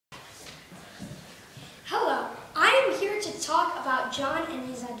to talk about John and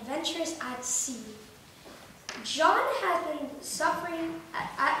his adventures at sea. John has been suffering,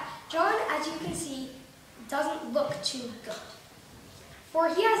 John, as you can see, doesn't look too good. For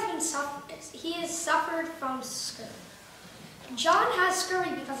he has suffered from scurvy. John has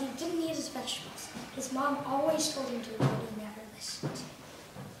scurvy because he didn't eat his vegetables. His mom always told him to, but he never listened.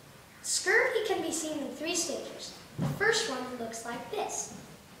 Scurvy can be seen in 3 stages. The first one looks like this.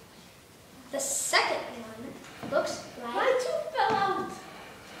 The second one looks like... My tooth fell out!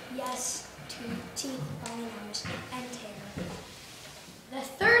 Yes, teeth falling out and tear. The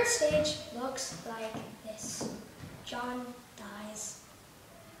third stage looks like this. John dies.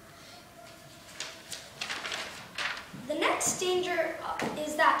 The next danger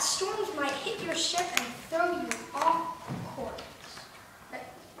is that storms might hit your ship and throw you off course.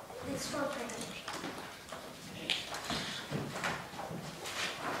 It's storm prevention.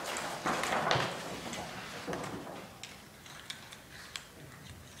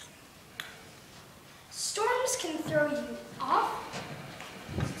 Storms can throw you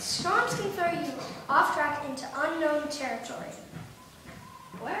off track into unknown territory.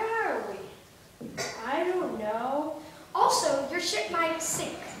 Where are we? I don't know. Also, your ship might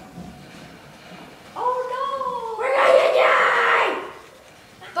sink. Oh no! We're gonna die!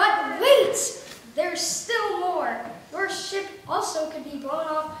 But wait! There's still more. Your ship also could be blown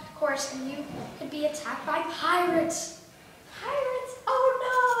off course and you could be attacked by pirates. Pirates? Oh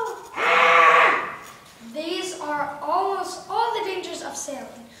no! These are almost all the dangers of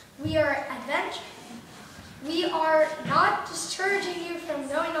sailing. We are not discouraging you from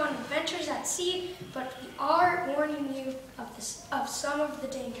going on adventures at sea, but we are warning you of some of the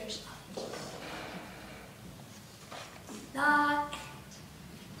dangers of it.